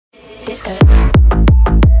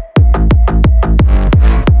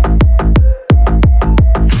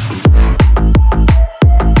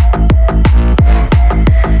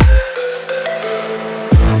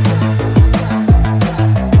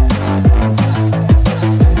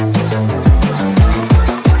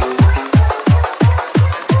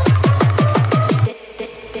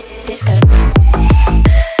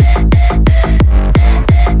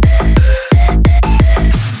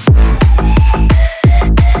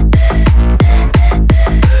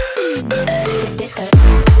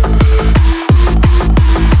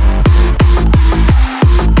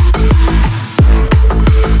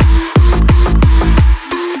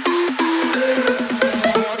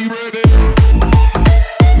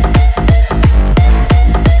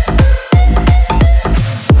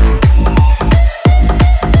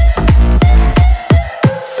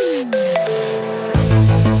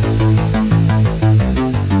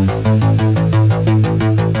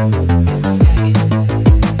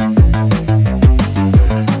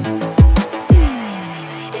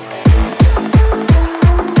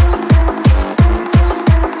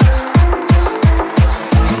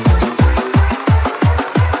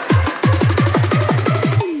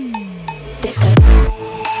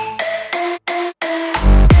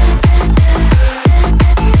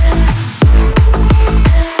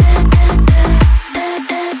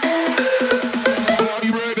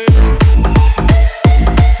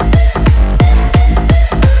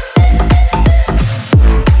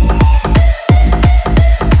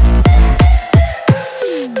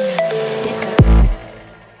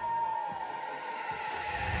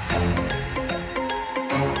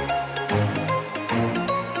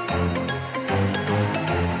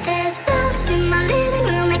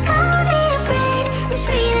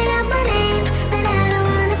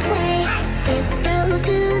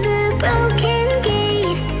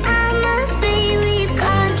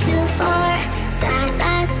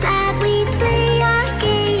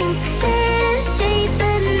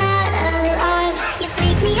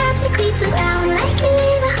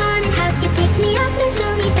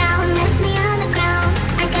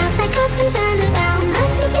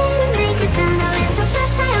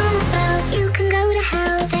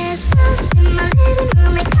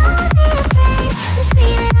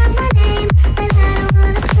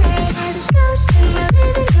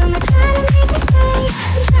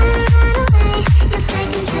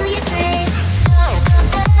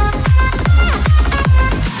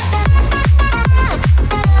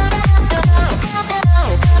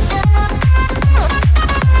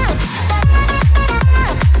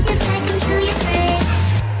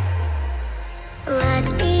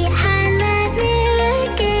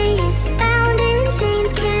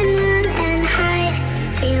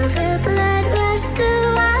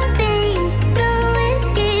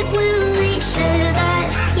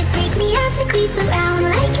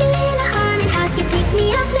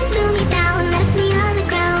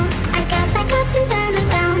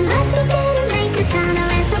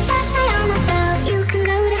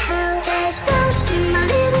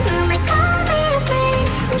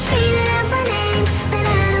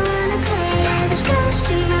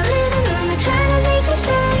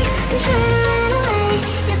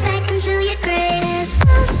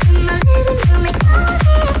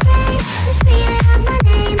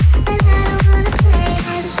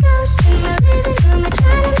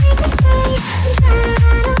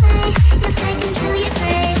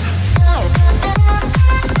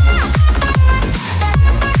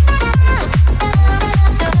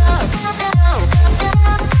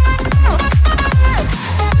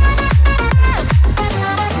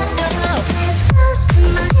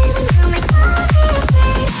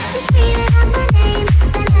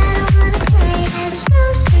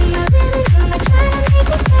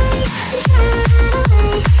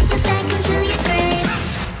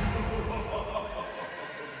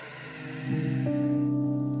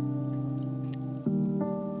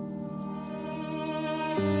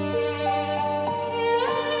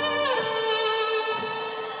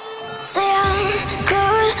Say I'm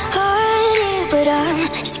good-hearted, but I'm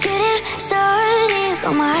just getting started.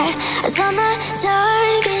 Got my eyes on the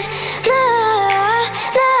target.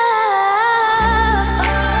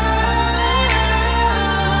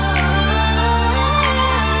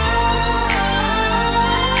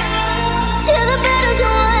 Till the battle's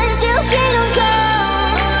won, till kingdom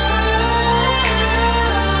come.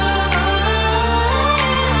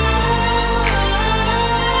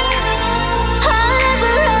 I'll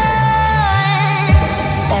never run.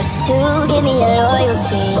 Best to give me your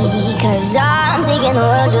loyalty, 'cause I'm taking the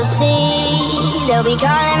world, you'll see. They'll be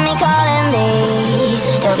calling me,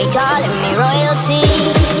 they'll be calling me royalty.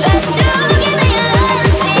 Best to give me your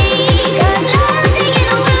loyalty.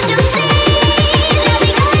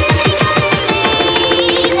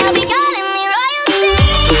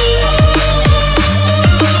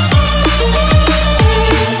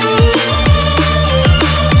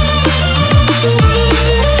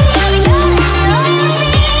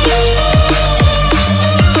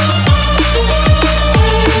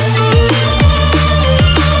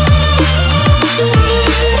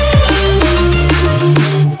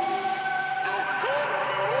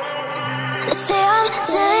 say I'm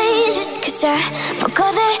dangerous, cause I broke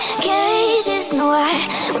all their cages. No, I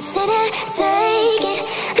won't sit and take it.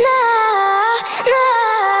 No, no.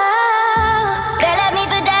 They left me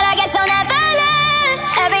for dead, I guess I'll never learn.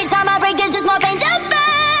 Every time I break, there's just more pain to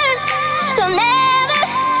burn. They'll never,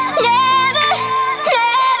 never,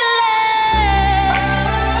 never learn.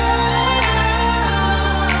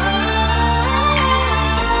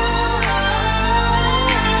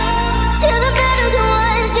 Till the battle's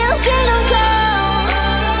won, till kingdom come.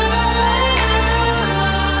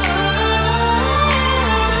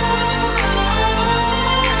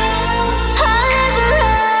 I'll never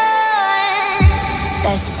run.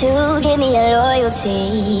 Best to give me your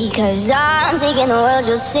loyalty, cause I'm taking the world,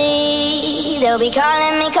 you'll see. They'll be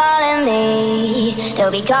calling me,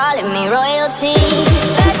 they'll be calling me royalty.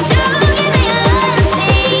 Best to give me your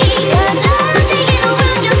loyalty, cause I'm taking the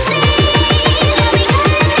world, you'll see. They'll be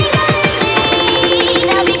calling me,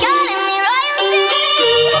 they'll be calling me royalty.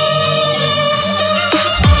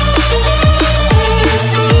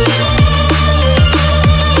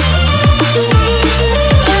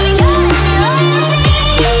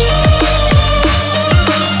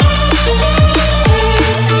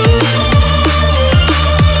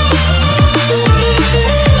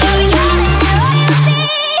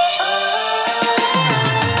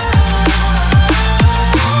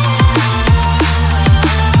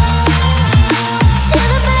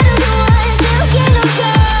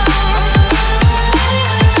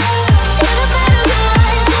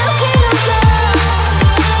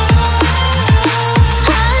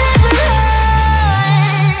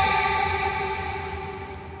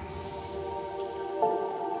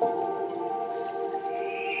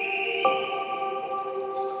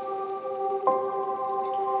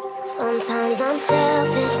 Sometimes I'm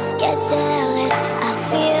selfish, get jealous. I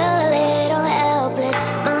feel a little helpless.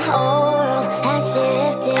 My whole world has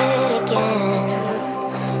shifted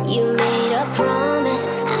again. You made a promise,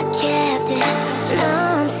 I kept it.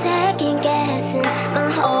 Now I'm second guessing. My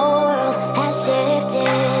whole world has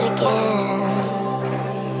shifted again.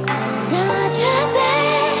 Now I drive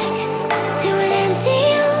back to an empty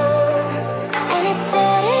home, and it's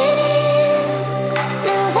setting in.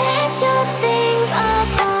 Now that your things are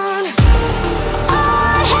gone.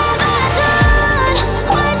 What have I done?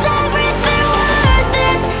 Was everything worth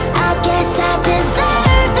this? I guess I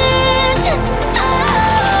deserve this.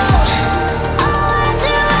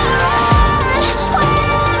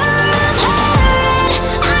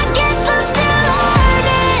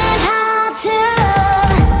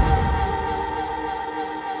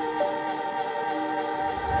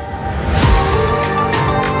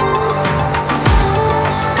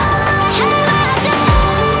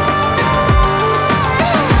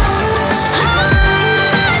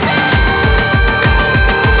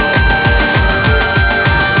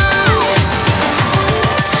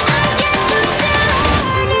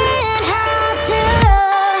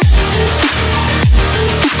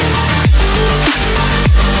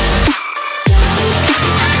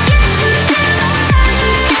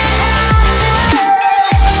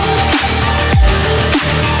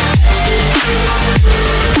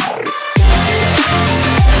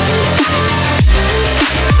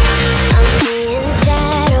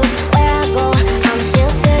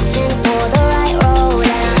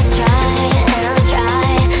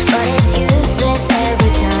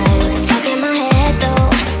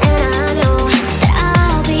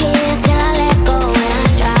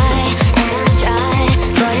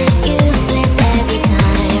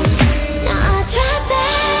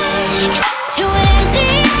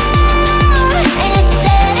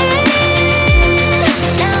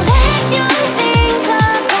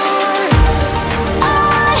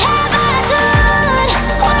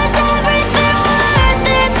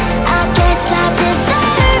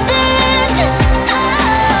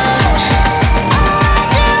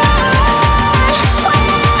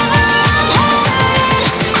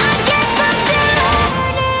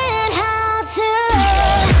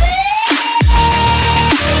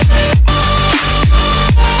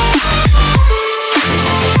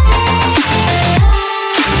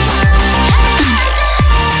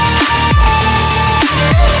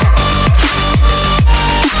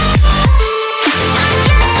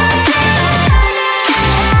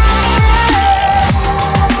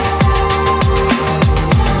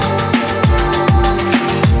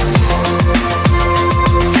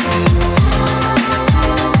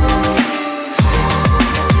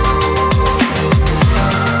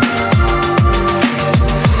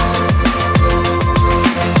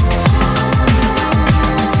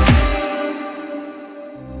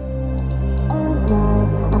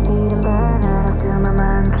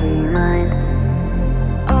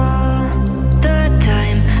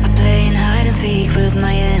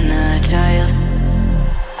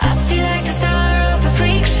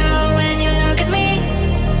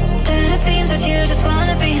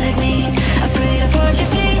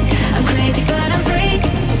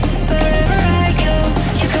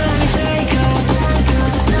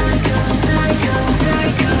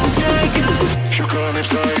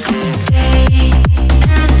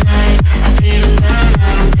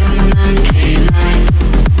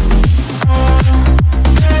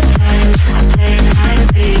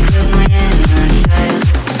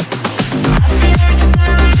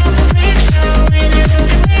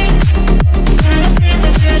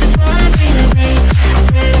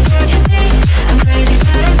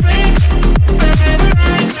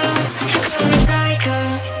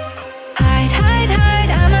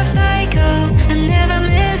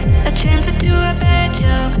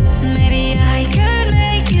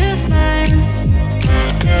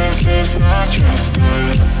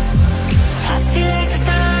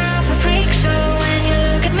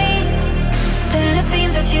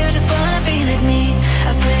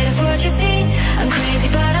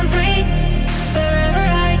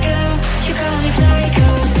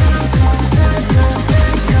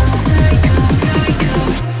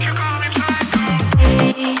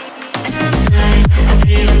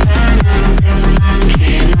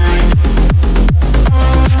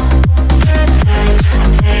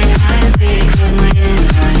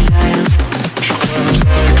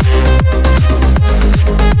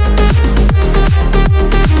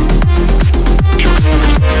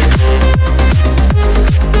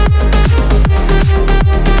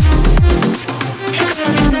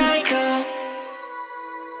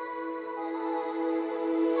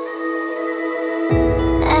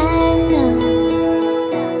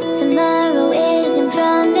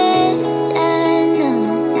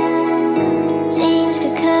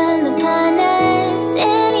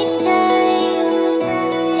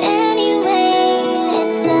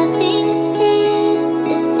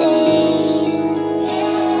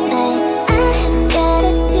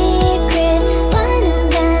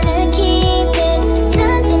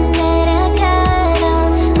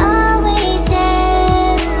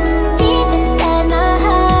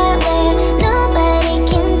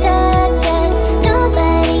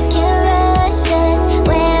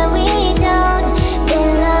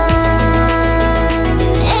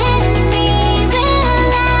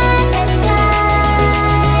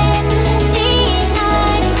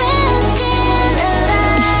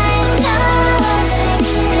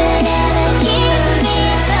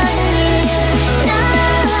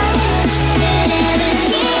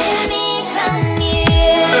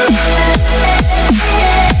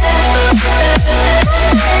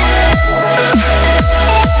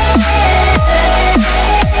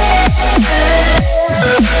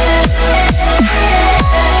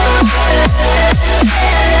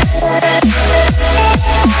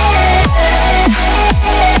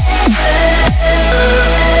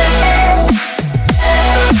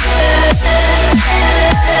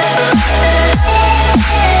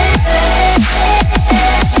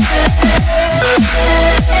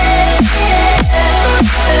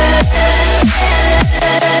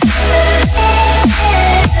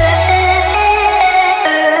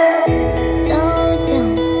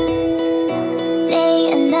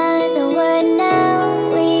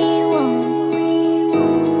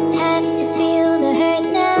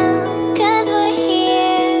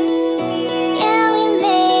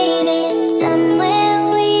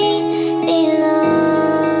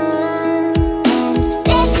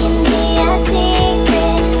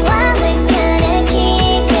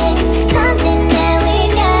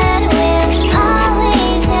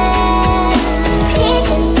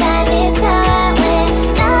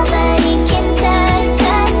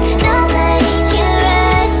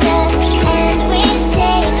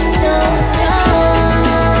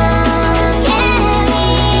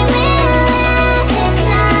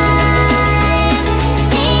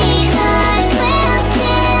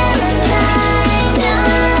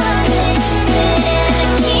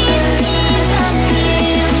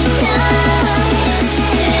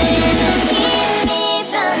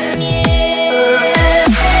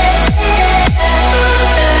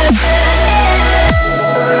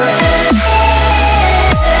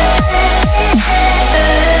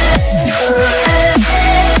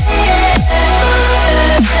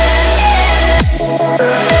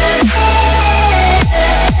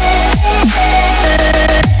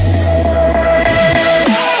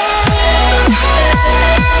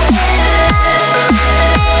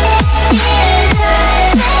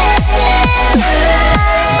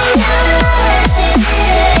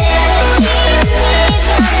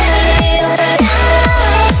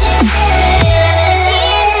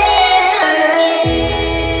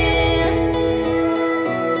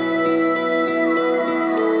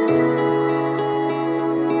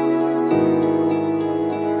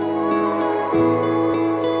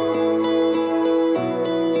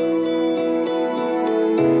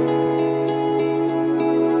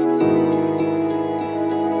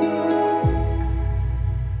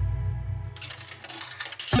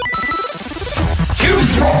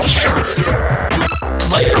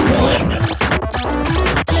 Player one.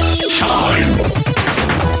 Time.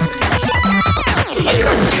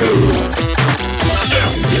 Player two.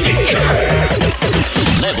 DJ.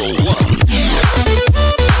 Level one.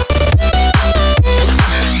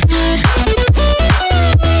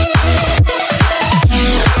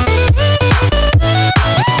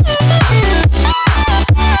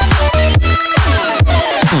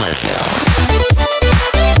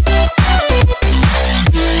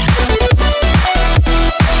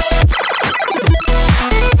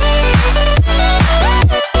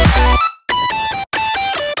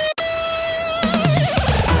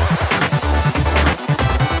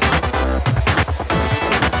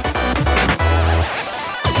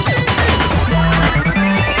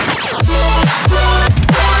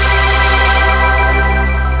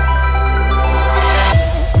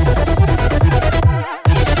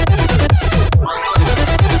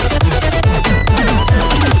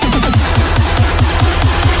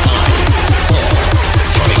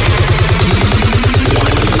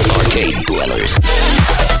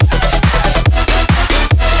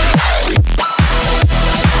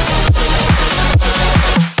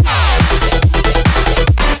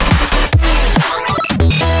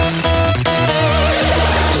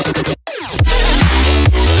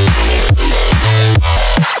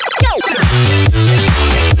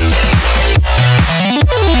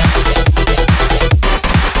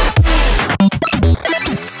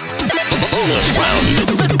 First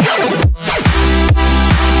round. Let's go.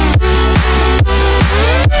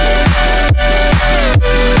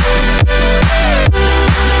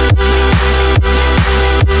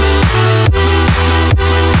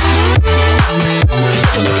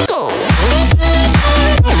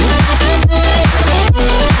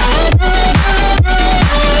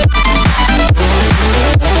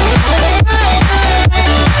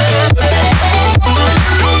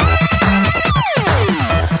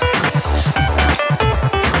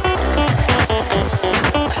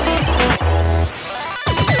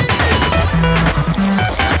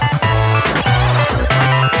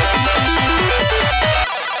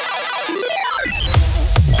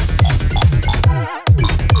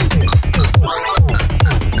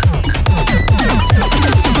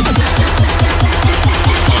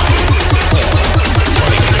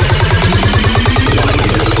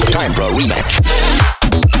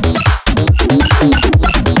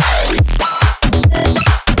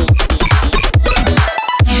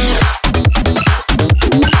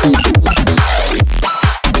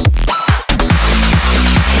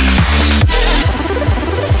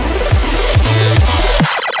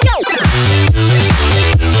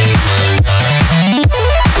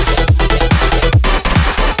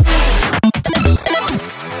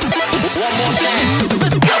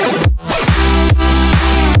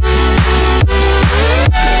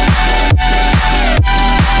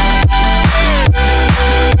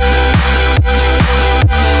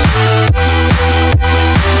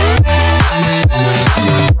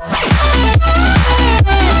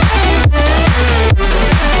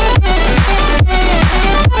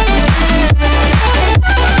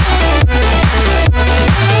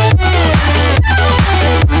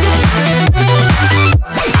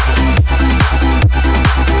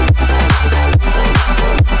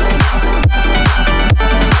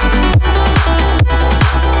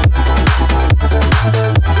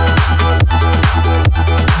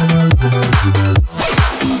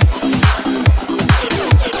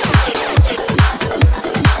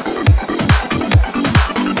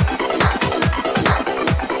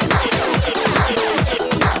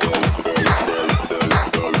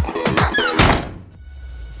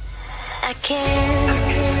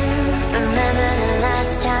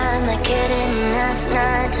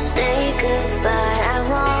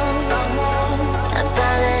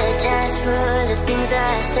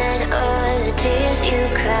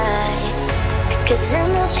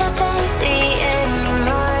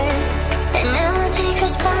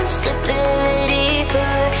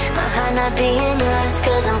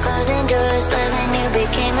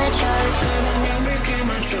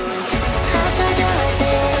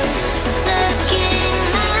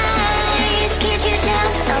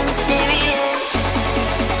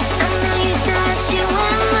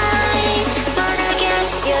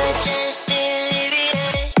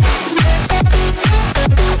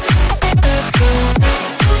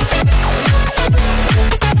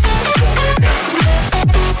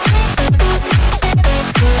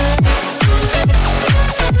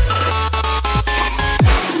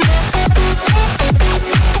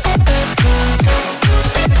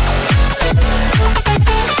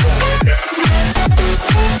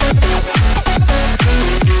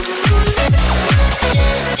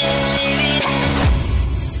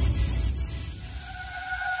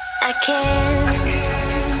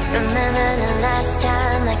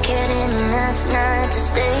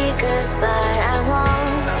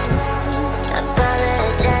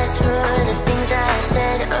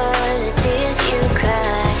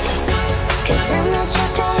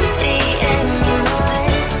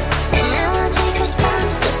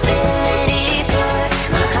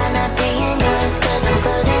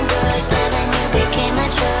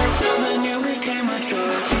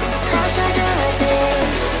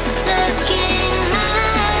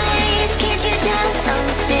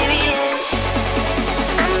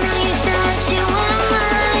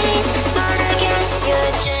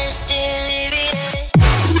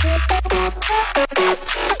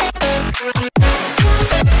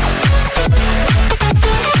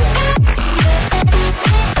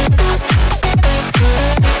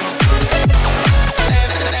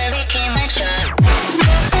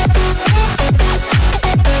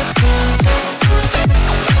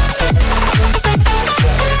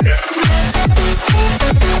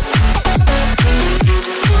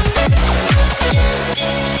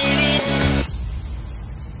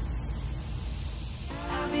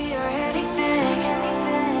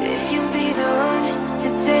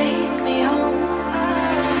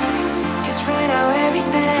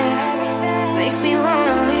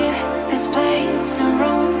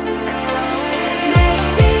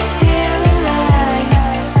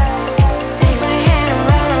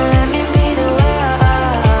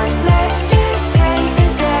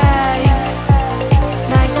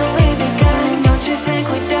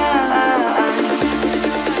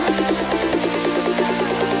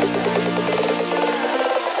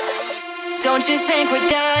 Don't you think we're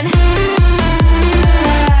done?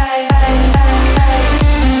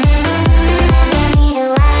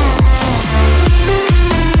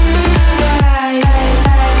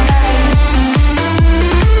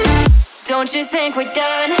 Don't you think we're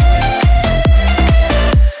done?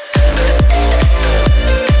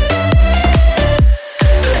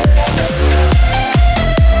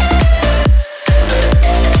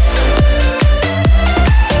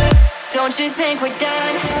 Don't you think we're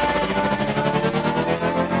done?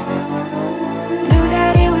 Knew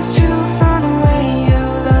that it was true from the way you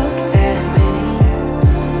looked at me.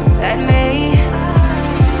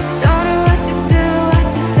 Don't know what to do, what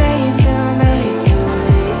to say to make you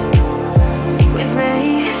leave with me.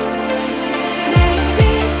 Make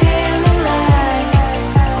me feel alive.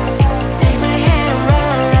 Take my hand and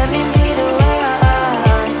run, let me be the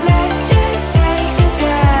one. Let's just take a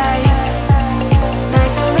dive.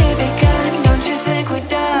 Night's only begun, don't you think we're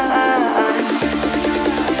done?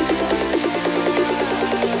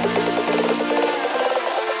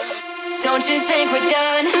 Don't you think we're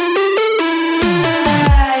done?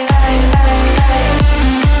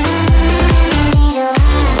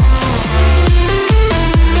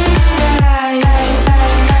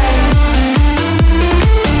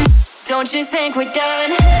 Don't you think we're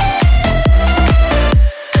done?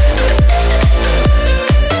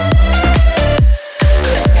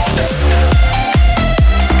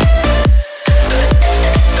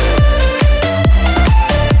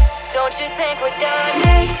 Don't you think we're done?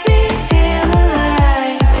 Make me feel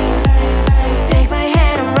alive. Take my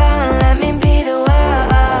hand and run, let me be the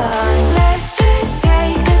one. Let's just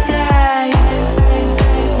take the dive.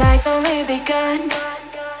 Night's only begun.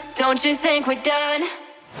 Don't you think we're done?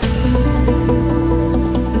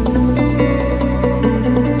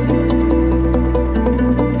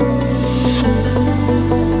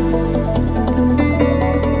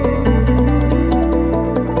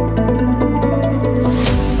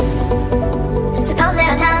 Suppose there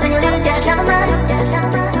are times when you lose your troubled mind.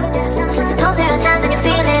 Suppose there are times when you're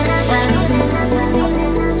feeling fine.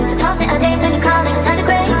 Suppose there are days when you're calling, it's time to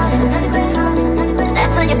gray.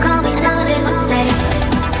 That's when you call me and all just what to say.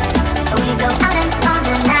 We go out and on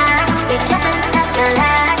the night. We jump and touch the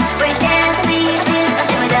light. We dance and be free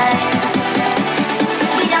until we die.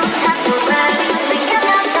 We don't have to worry. We got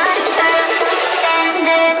nobody's earth. Dancing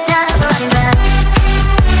days are tough, running round.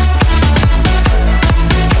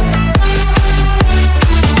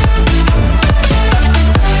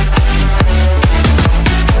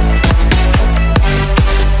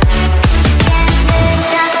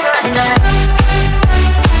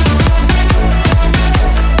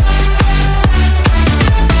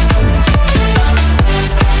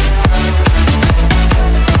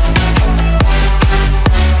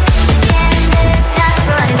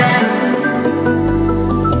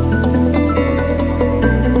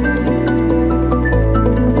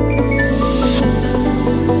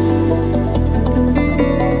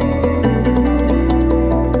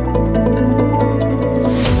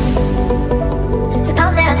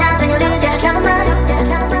 Suppose there are times when you lose your troubled mind.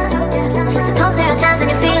 Suppose there are times when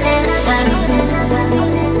you're feeling fine.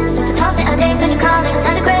 Suppose there are days when you're calling, it's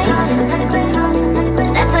time to gray.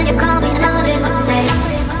 That's when you call me and all just what to say.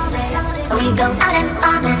 We go out and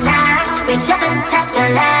on the night. We jump and touch the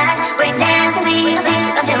light. We dance and be free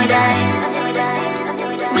until we die.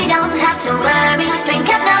 We don't have to worry. Drink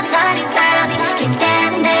up, no night is early. Keep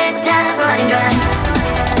dancing, days are tough, running dry.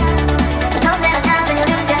 Suppose there are times when you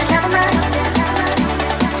lose your troubled mind.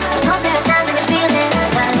 Suppose there are times when you're feeling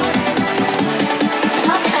fine.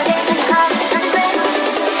 Suppose there are days when you call me and gray.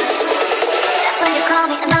 That's when you call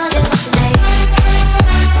me and all just what to say.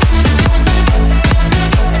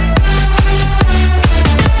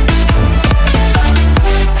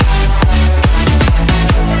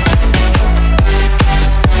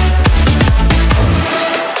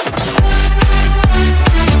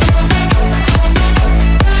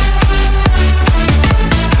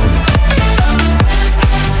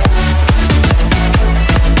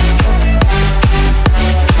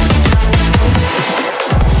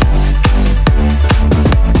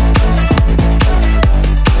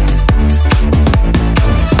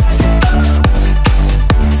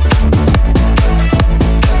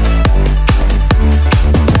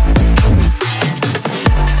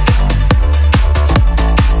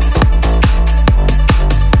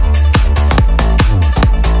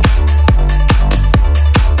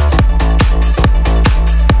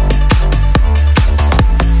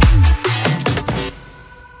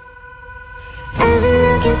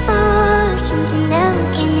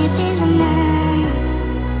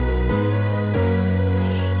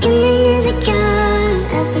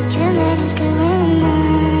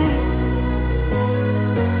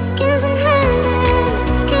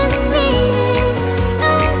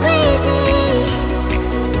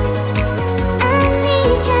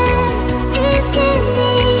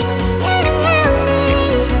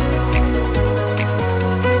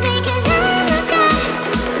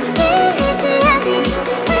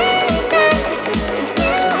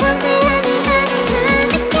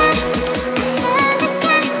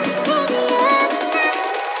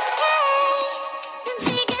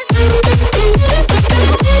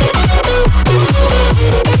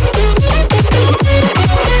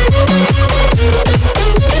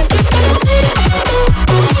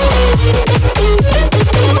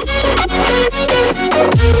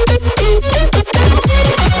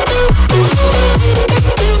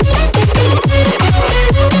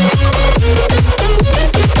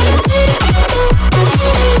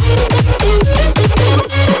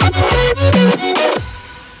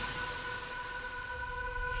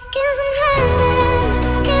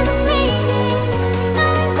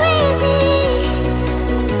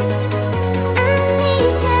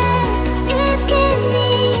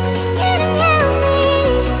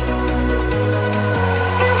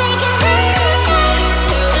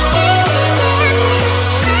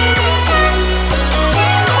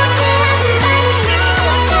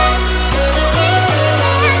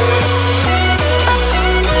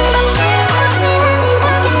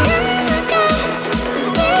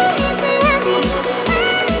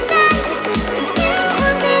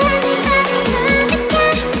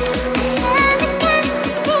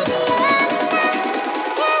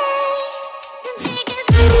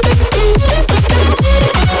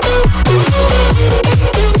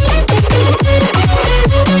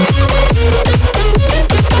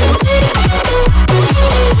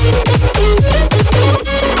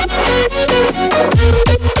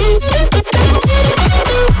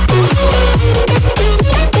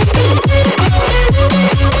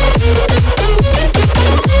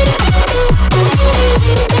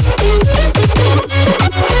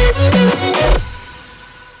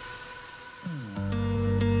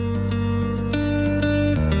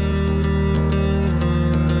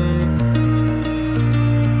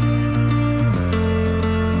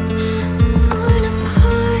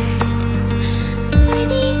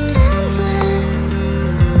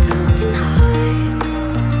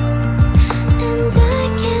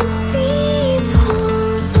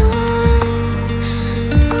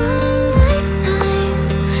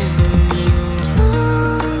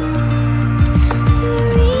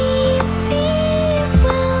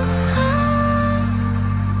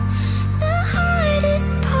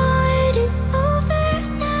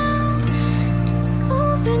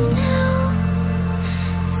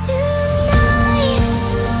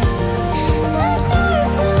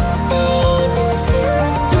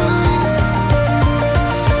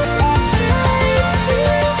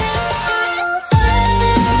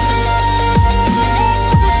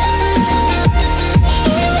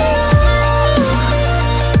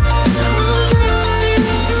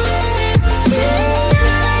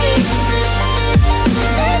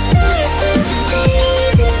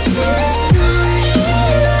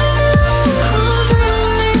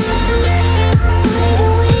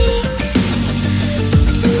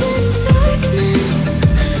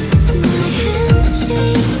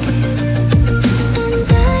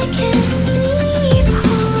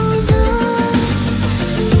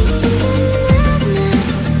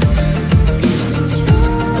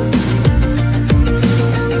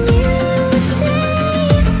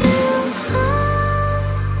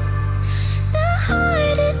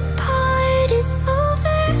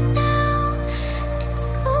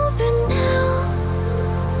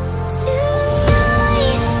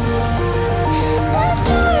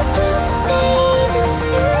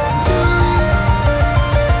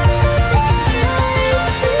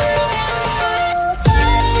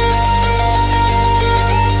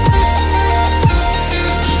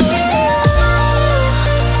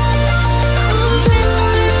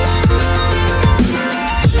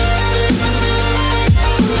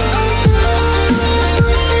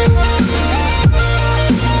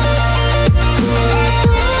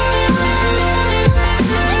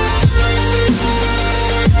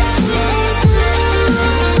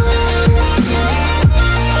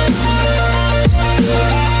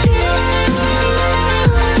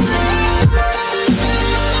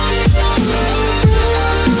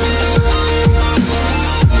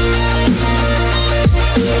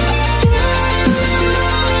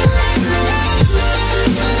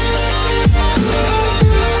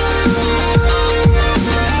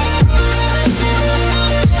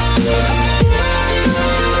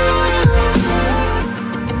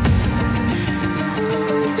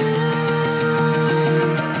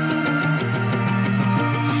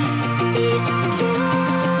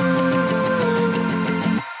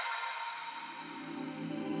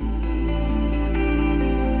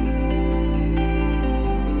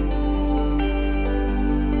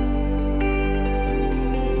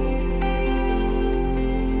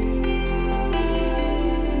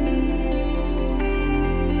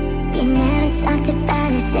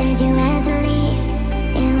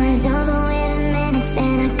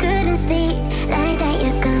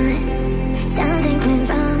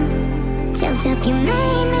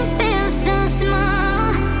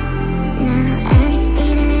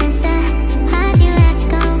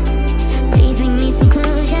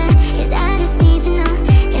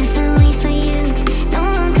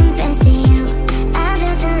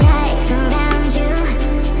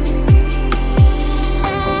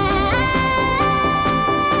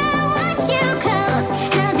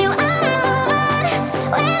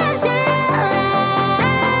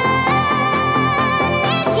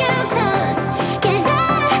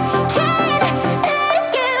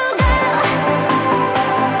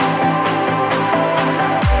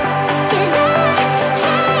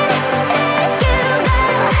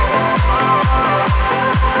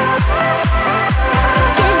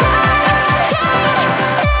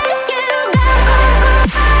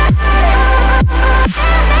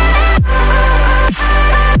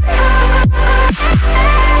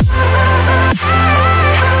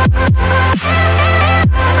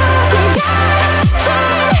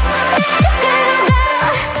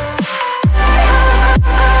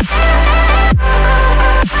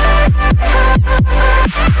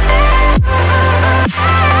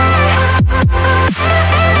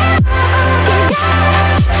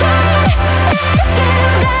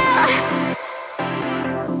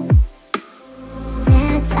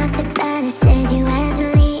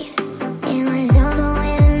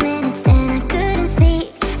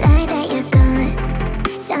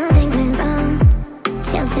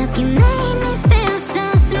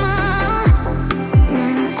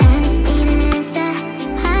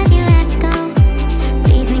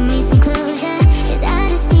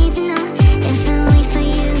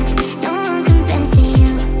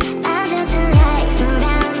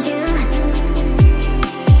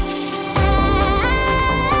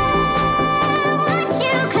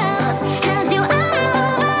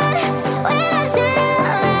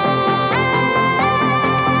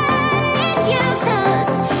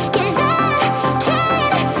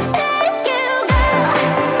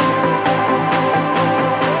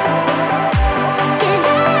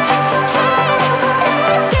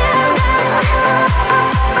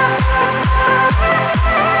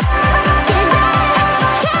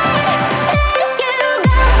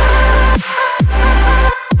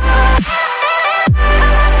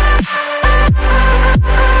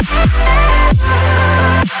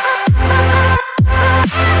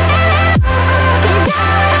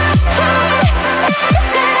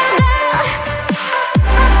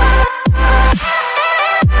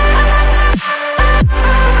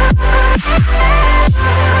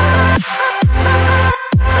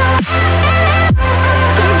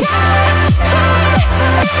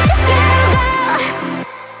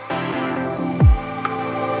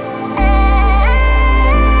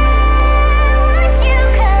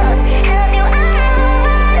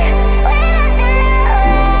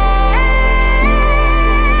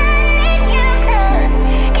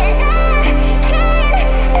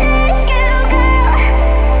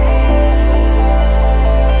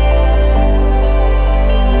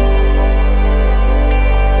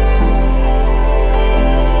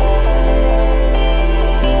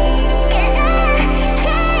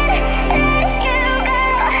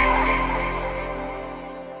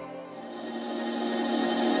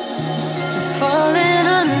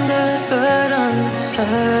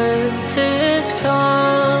 surface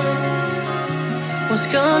calm. What's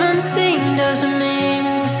gone unseen doesn't mean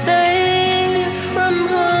we're safe from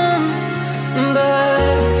home,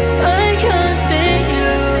 but I can't see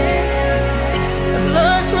you. I've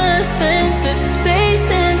lost my sense of space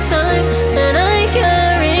and time, and I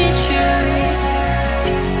can't reach you.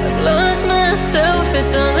 I've lost myself,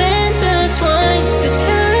 it's all intertwined. This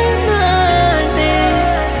cannot be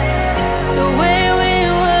the way we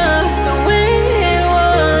were, the way it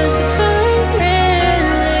was. If I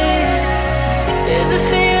release, there's a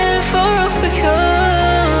feeling far off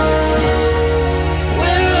because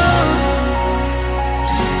we're all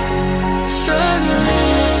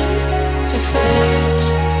struggling to face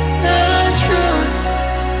the truth.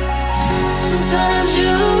 Sometimes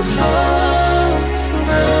you fall from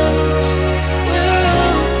grace. We're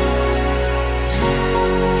all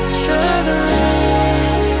struggling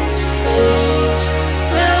to face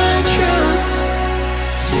the truth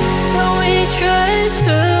that we tried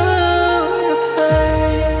to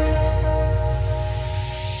replace.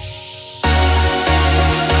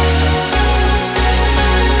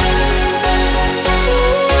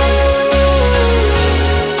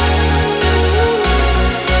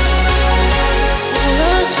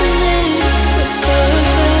 Lost beneath the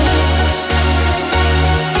surface,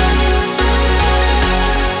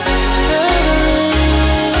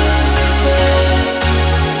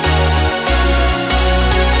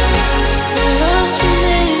 lost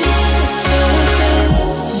beneath the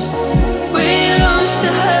surface. We used to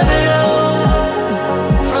have it all,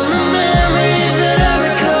 from the memories that I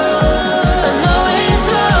recall. I know it's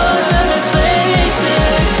hard, but let's face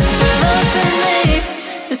this. Lost beneath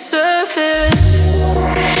the surface.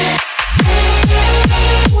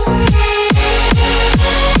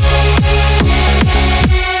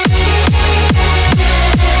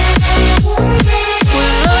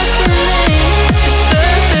 We're lost beneath the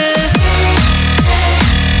surface.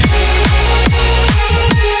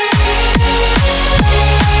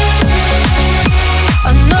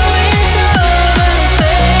 I know it's hard, but let's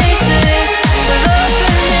face it. We're lost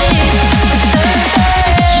beneath the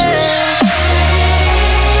surface.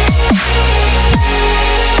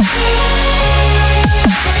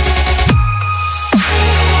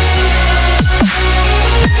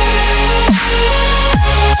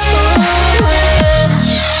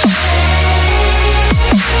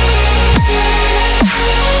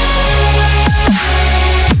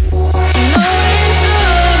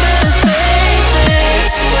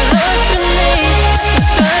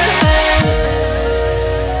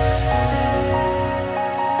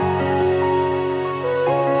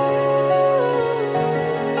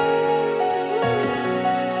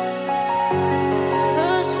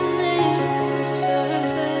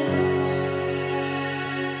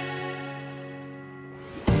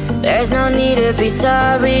 There's no need to be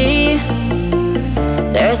sorry.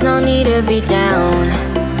 There's no need to be down.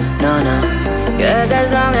 No, no. 'Cause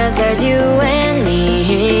as long as there's you and me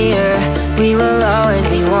here, we will always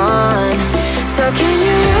be one. So can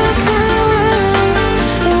you rock my world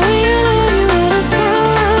the way I love you? It is so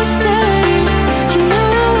absurd. You know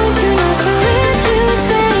I want you now, so if you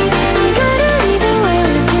say I'm gonna leave the way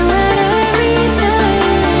with you at every turn,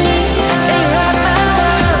 then rock my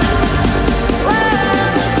world.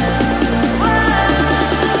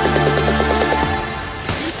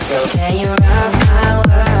 So can you rock my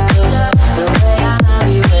world the way I love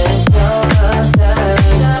you? It is so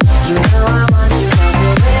absurd.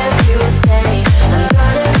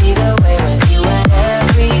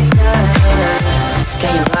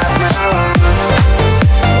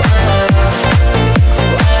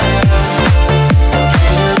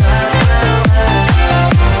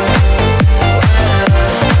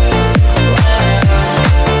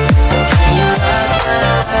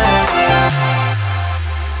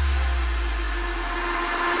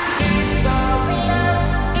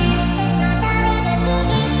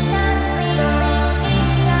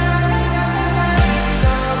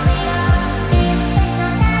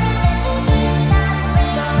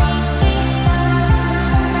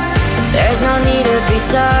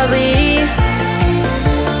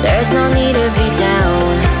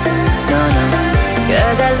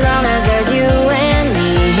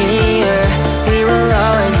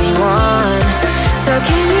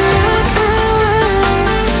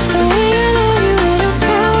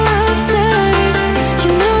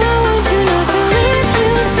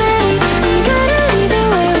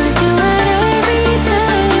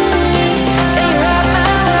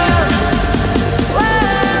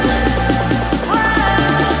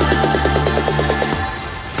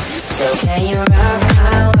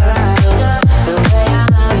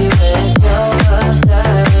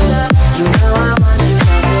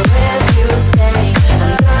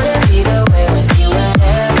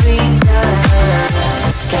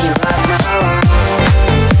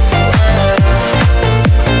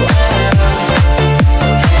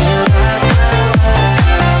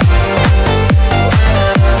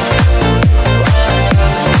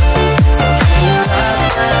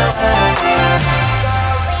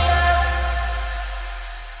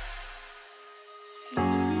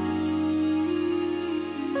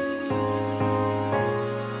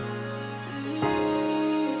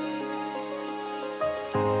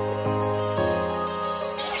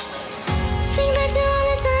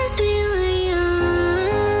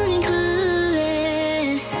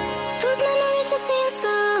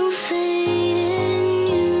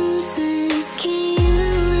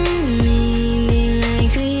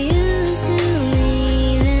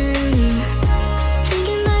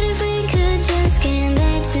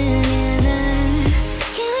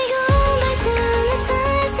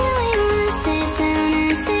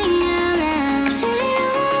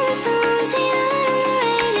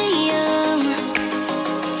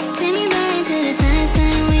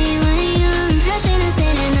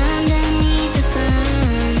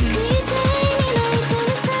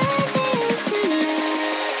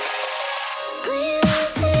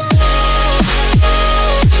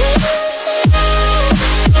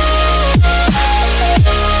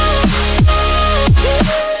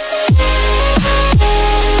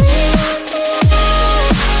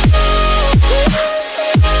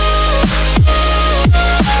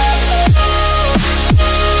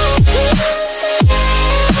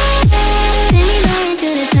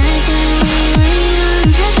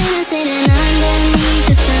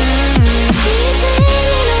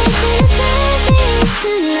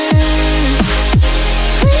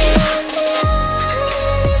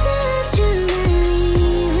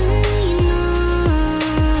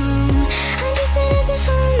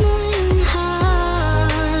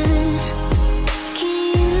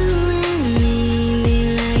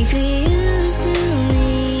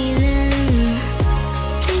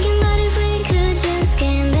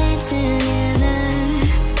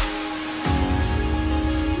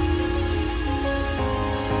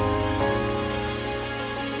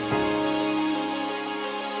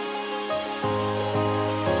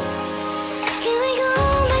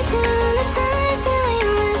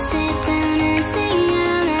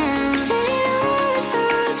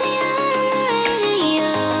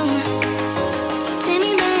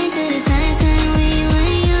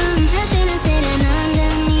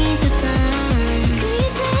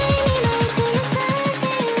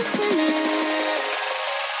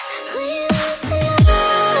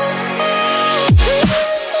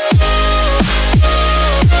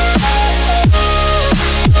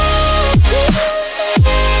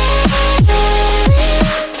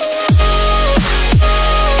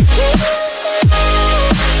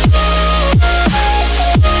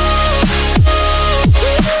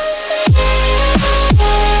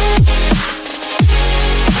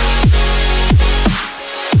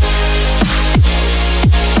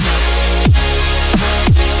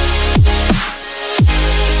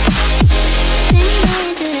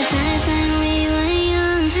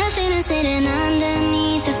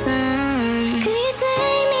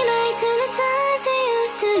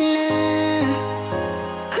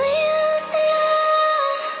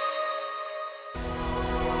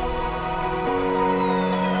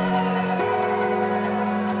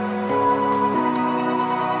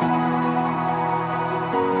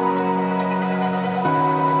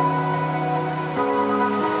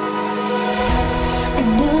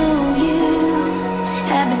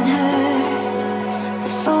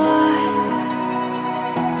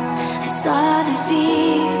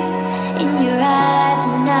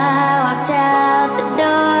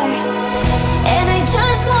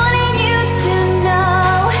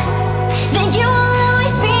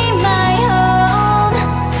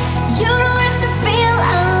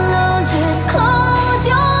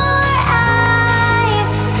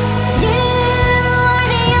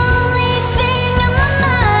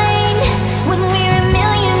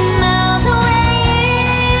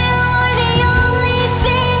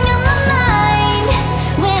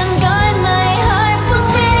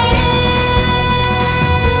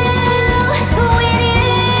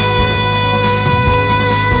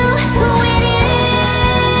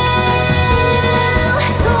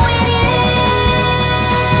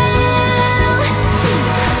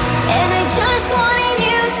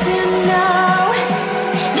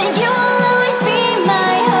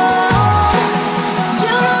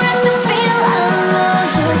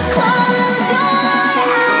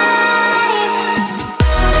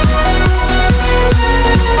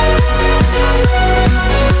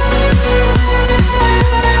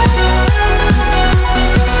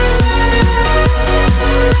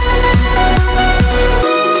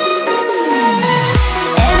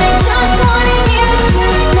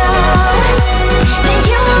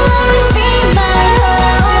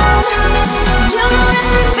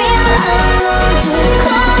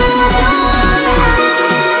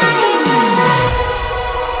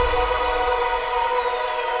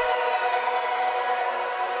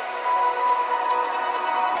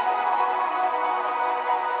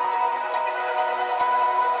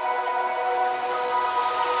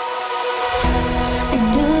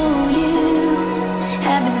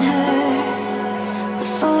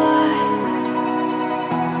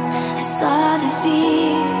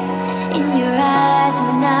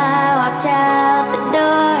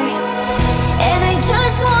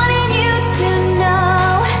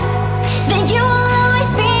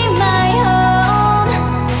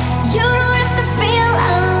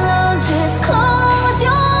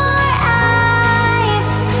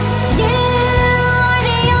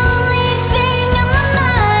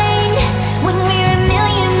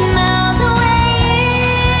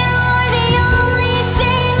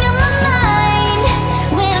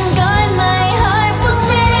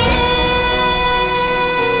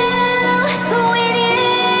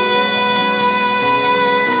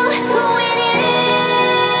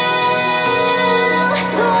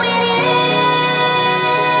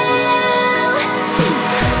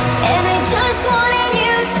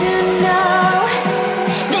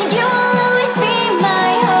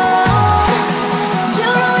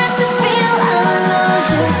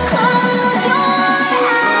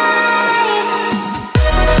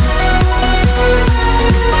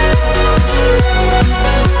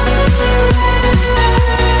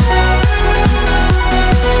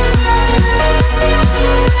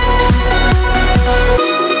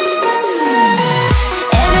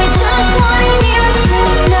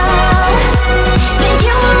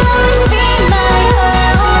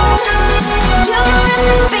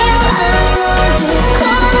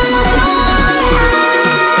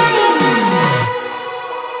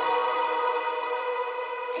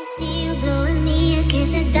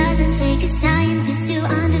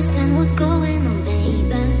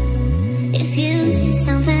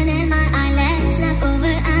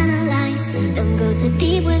 so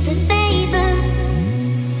deep with it, baby.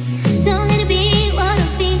 So let it be what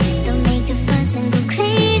it'll be. Don't make a fuss and go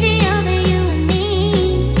crazy over you and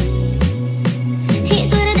me.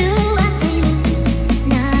 Here's what I do, I play loose.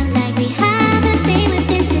 Not like we have a thing with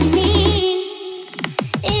destiny.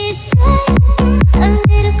 It's just a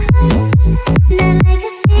little close, not like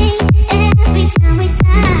a thing every time we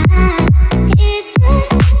touch. It's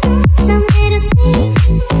just some little thing,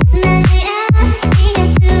 not the everything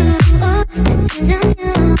I do. Oh, depends on you.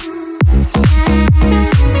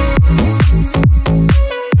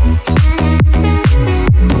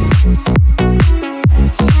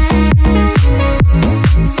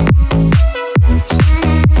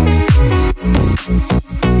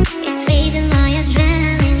 It's raising my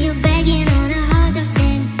adrenaline, you're begging on a heart of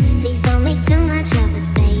tin. Please don't make too much of it,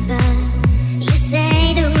 baby. You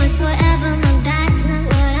say the word forever, but that's not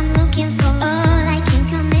what I'm looking for. All I can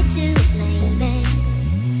commit to is maybe.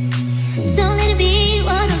 So let it be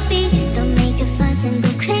what it'll be. Don't make a fuss and go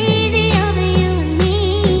crazy over you and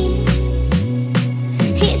me.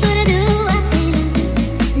 Here's what I do, I play loose.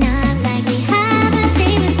 Not like we have a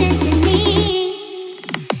thing with destiny.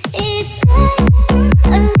 It's just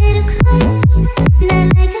a little close, not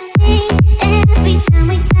like a thing every time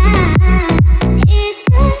we touch. It's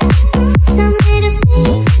just some little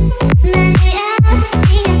thing, not the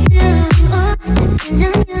everything I do. Oh, depends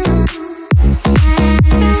on you.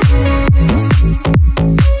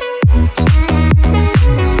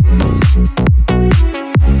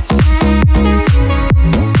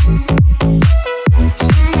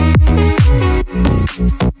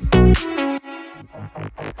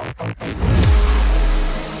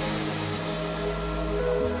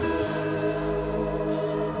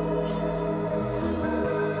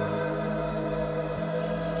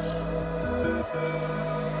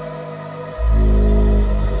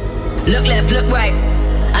 Look left, look right,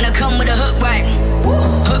 and I come with a hook right.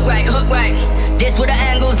 Hook right, hook right. This what the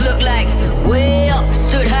angles look like. Way up,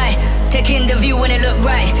 stood high, taking the view when it look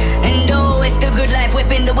right. And oh, it's the good life,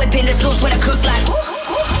 whipping the sauce when I cook like.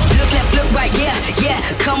 Look left, look right, yeah, yeah.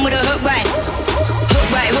 Come with a hook right. Hook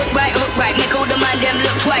right, hook right, hook right. Make all the man them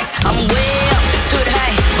look twice. I'm way up, stood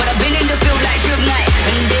high, but I've been in the field like Suge Knight.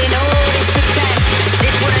 And they know this took time.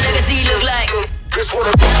 This what a legacy look like. This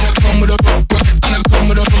what a come with a hook right, and I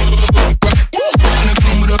come with a hook right.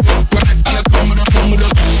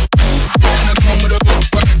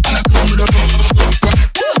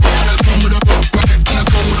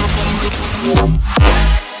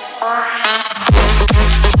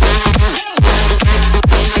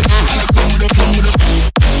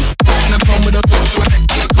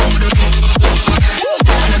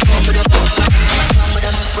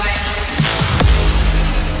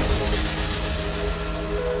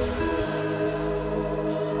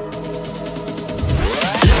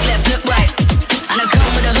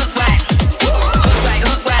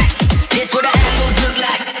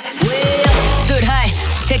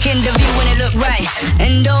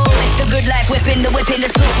 And oh, it's the good life, whipping the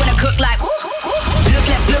sauce when I cook like. Look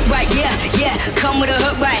left, look right, yeah, yeah. Come with a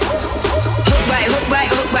hook right. Hook right, hook right,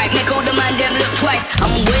 hook right. Make all the man them look twice.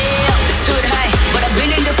 I'm way up, stood high, but I've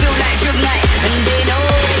been in the field like Suge Knight. And they know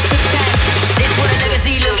this took time. This what a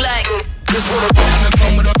legacy look like. This what a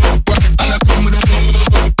come with a hook right, and I come with a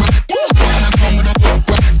hook right. And I come with a hook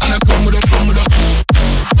right, and I come with a come with a.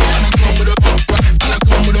 And I come with a hook right, and I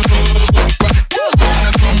come with a hook right. And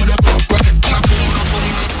I come with a hook right, and I come with a hook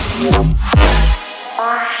right.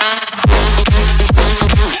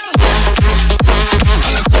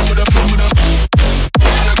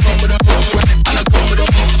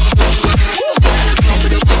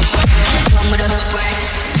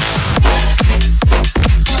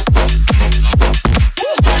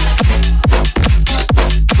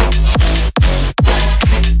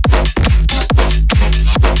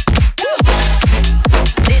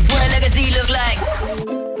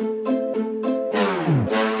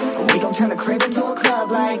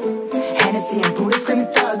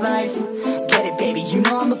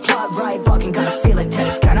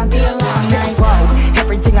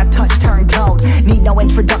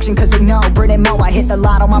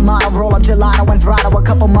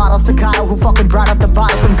 Who fucking brought up the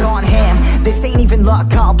bottles, I'm gone ham. This ain't even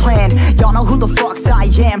luck, all planned. Y'all know who the fucks I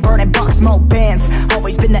am. Burning bucks, smoke bands.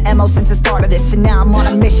 Always been the MO since the start of this. And now I'm on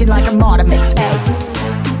a mission like I'm Artemis. Ay.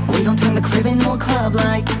 We gon' turn the crib into a club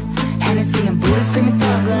like Hennessy and Buddha screaming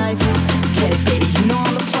thug life. Get it, baby, you know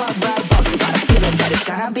I'm the plug, right? Fucking got a feeling that it's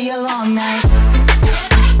gonna be a long night.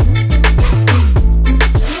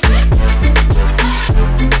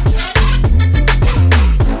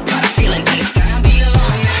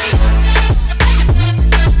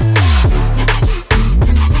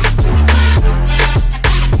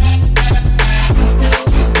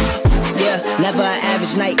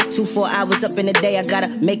 nights up in the day, I gotta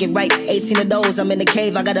make it right. 18 of those, I'm in the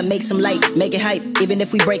cave, I gotta make some light, make it hype. Even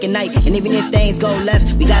if we break a night, and even if things go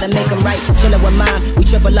left, we gotta make them right. Chillin' with mine, we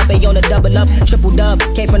triple up, they on the double up. Triple dub,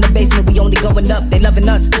 came from the basement, we only going up. They loving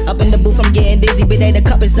us, up in the booth, I'm getting dizzy, but they the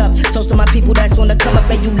cup is up. Toast to my people that's on the come up,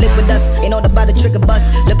 and you live with us. Ain't all about the trigger bus.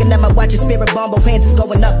 Looking at my watch, your spirit bomb, both hands is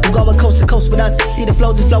going up. You going coast to coast with us. See the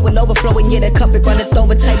flows is flowing, overflowing, yeah, the cup it runneth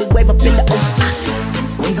over, tidal wave up in the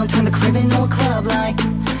ocean. We gon' turn the crib into a club like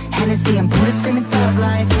Hennessy and Buddha screaming thug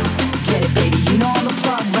life. Get it, baby, you know I'm the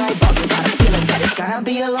plug, right? But we got a feeling that it's gonna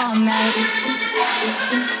be a long night.